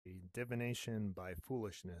divination by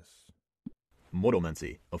foolishness.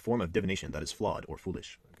 Moromancy, a form of divination that is flawed or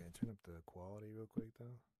foolish. Okay, turn up the quality real quick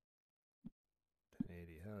though.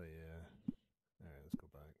 1080, hell yeah. Alright, let's go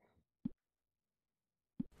back.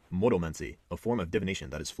 Moromancy, a form of divination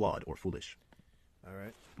that is flawed or foolish.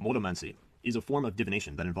 Alright. Moromancy is a form of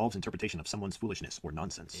divination that involves interpretation of someone's foolishness or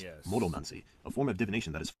nonsense. Yes. Moromancy, a form of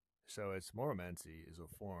divination that is... So it's moromancy is a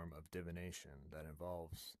form of divination that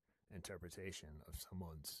involves interpretation of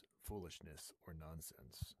someone's foolishness or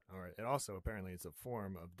nonsense. Alright, and also apparently it's a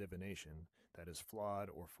form of divination that is flawed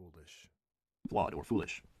or foolish. Flawed or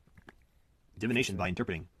foolish. Divination by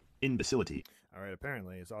interpreting imbecility. Alright,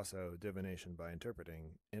 apparently it's also divination by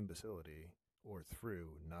interpreting imbecility or through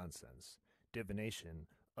nonsense. Divination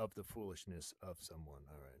of the foolishness of someone.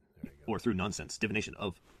 Alright, there you go. Or through nonsense. Divination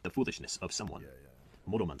of the foolishness of someone. Yeah.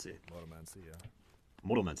 Moromancy. Moromancy, yeah.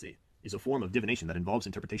 Moromancy is a form of divination that involves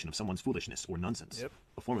interpretation of someone's foolishness or nonsense. Yep.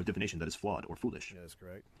 A form of divination that is flawed or foolish. Yeah, that's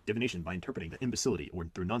correct. Divination by interpreting the imbecility or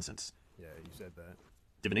through nonsense. Yeah, you said that.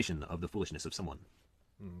 Divination of the foolishness of someone.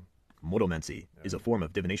 Mm. Moromancy is a form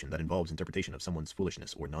of divination that involves interpretation of someone's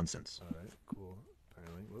foolishness or nonsense. Alright, cool.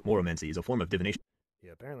 Apparently. Moromancy is a form of divination.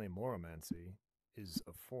 Yeah, apparently moromancy is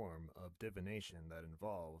a form of divination that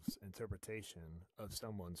involves interpretation of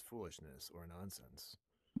someone's foolishness or nonsense.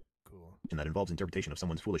 Cool. That involves interpretation of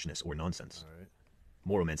someone's foolishness or nonsense. Alright.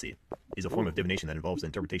 Moromancy is a form of divination that involves the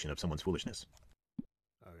interpretation of someone's foolishness.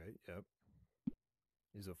 Alright, yep.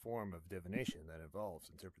 Is a form of divination that involves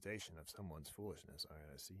interpretation of someone's foolishness. Alright,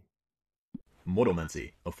 I see.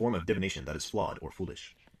 Moromancy, a form of divination that is flawed or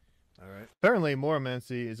foolish. Alright. Apparently,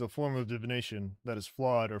 moromancy is a form of divination that is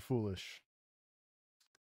flawed or foolish.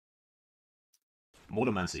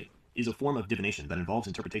 Moromancy is a form of divination that involves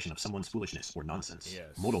interpretation of someone's foolishness or nonsense.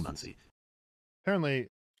 Yes. Moromancy. Apparently,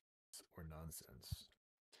 Or nonsense.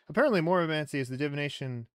 moromancy is the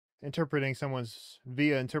divination interpreting someone's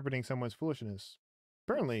foolishness.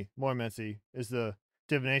 Apparently, moromancy is the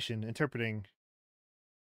divination interpreting.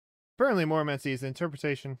 Apparently, moromancy is the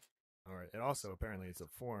interpretation. Alright, and also apparently it's a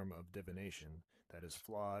form of divination that is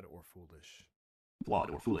flawed or foolish. Flawed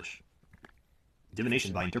or foolish.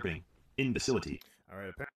 Divination by interpreting imbecility.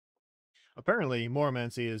 Alright, Apparently,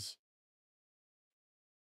 moromancy is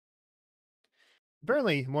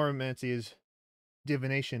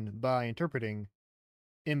divination by interpreting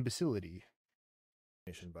imbecility.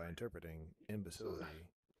 by interpreting imbecility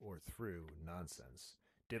or through nonsense.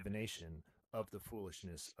 Divination of the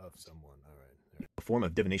foolishness of someone. Alright. A form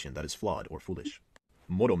of divination that is flawed or foolish.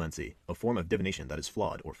 Moromancy, a form of divination that is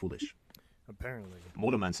flawed or foolish. Apparently.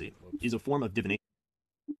 Moromancy is a form of divination.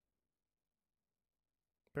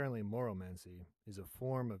 Apparently, moromancy is a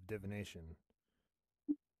form of divination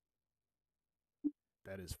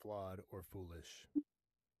that is flawed or foolish.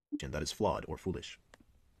 That is flawed or foolish.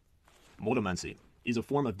 Moromancy is a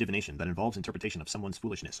form of divination that involves interpretation of someone's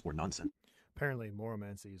foolishness or nonsense. Apparently,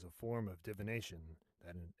 moromancy is a form of divination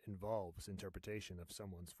that involves interpretation of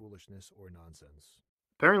someone's foolishness or nonsense.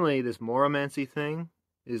 Apparently, this moromancy thing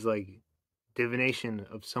is like divination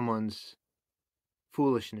of someone's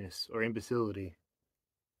foolishness or imbecility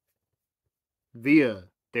via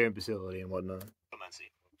their imbecility and whatnot. Moromancy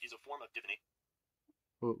is a form of divination.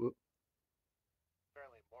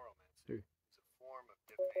 Apparently, moromancy is a form of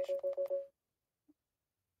divination.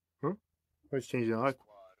 Huh? Let's change the light.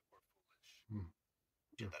 Flawed or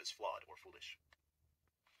foolish. That is flawed or foolish.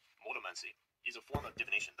 Moromancy is a form of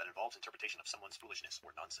divination that involves interpretation of someone's foolishness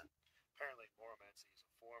or nonsense. Apparently, moromancy is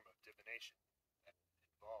a form of divination that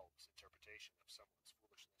involves interpretation of someone's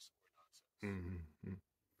foolishness or nonsense. Mm-hmm.